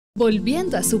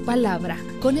Volviendo a su palabra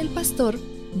con el pastor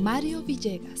Mario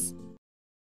Villegas.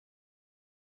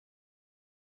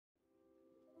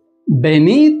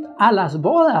 Venid a las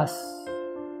bodas.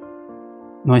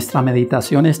 Nuestra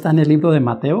meditación está en el libro de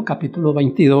Mateo, capítulo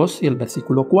 22 y el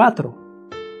versículo 4.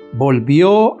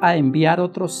 Volvió a enviar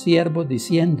otros siervos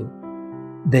diciendo: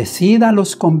 decid a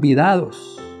los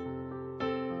convidados,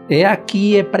 he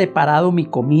aquí he preparado mi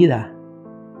comida.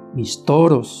 Mis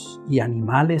toros y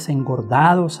animales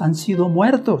engordados han sido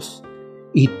muertos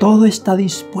y todo está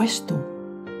dispuesto.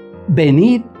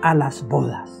 Venid a las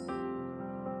bodas.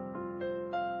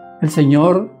 El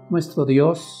Señor, nuestro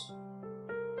Dios,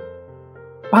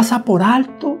 pasa por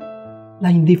alto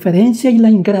la indiferencia y la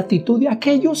ingratitud de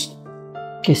aquellos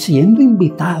que, siendo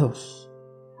invitados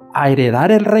a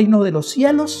heredar el reino de los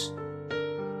cielos,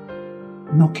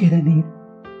 no quieren ir.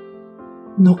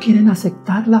 No quieren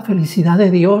aceptar la felicidad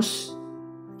de Dios.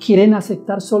 Quieren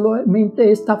aceptar solamente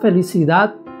esta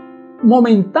felicidad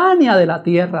momentánea de la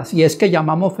tierra, si es que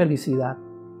llamamos felicidad.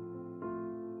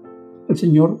 El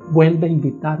Señor vuelve a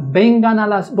invitar: vengan a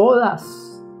las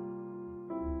bodas.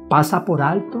 Pasa por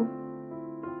alto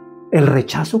el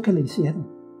rechazo que le hicieron.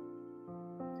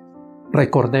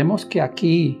 Recordemos que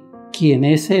aquí quien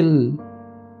es el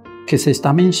que se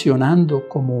está mencionando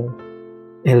como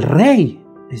el rey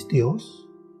es Dios.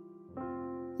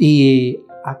 Y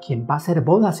a quien va a hacer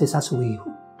bodas es a su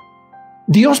Hijo.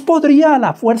 Dios podría a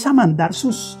la fuerza mandar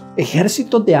sus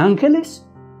ejércitos de ángeles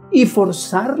y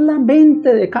forzar la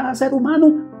mente de cada ser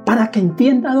humano para que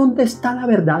entienda dónde está la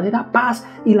verdadera paz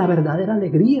y la verdadera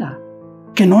alegría,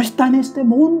 que no está en este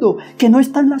mundo, que no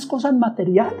está en las cosas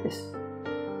materiales.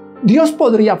 Dios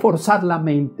podría forzar la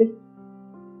mente,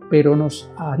 pero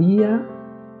nos haría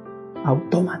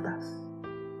autómatas,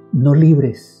 no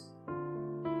libres.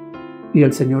 Y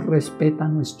el Señor respeta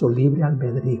nuestro libre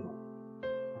albedrío.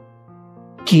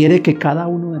 Quiere que cada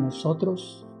uno de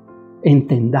nosotros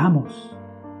entendamos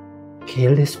que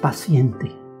Él es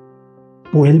paciente.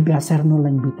 Vuelve a hacernos la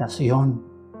invitación.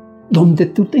 Donde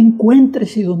tú te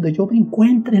encuentres y donde yo me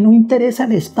encuentre, no interesa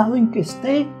el estado en que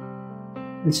esté,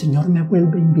 el Señor me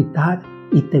vuelve a invitar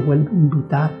y te vuelve a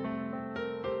invitar.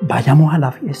 Vayamos a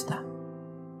la fiesta.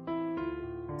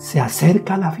 Se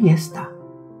acerca la fiesta.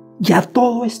 Ya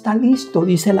todo está listo,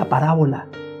 dice la parábola.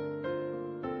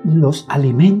 Los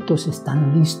alimentos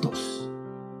están listos.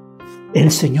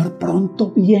 El Señor pronto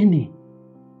viene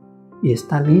y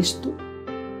está listo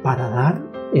para dar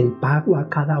el pago a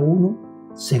cada uno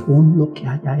según lo que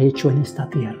haya hecho en esta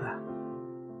tierra.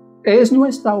 Es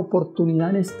nuestra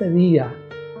oportunidad en este día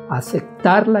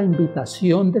aceptar la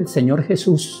invitación del Señor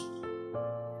Jesús.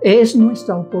 Es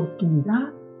nuestra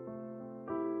oportunidad.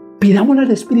 Pidámosle al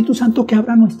Espíritu Santo que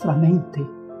abra nuestra mente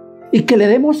y que le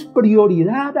demos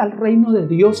prioridad al reino de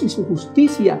Dios y su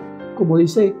justicia, como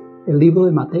dice el libro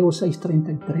de Mateo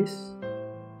 6:33.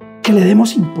 Que le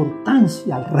demos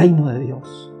importancia al reino de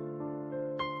Dios.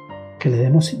 Que le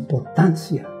demos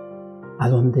importancia a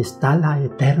donde está la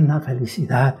eterna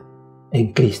felicidad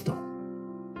en Cristo.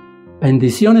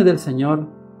 Bendiciones del Señor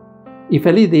y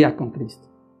feliz día con Cristo.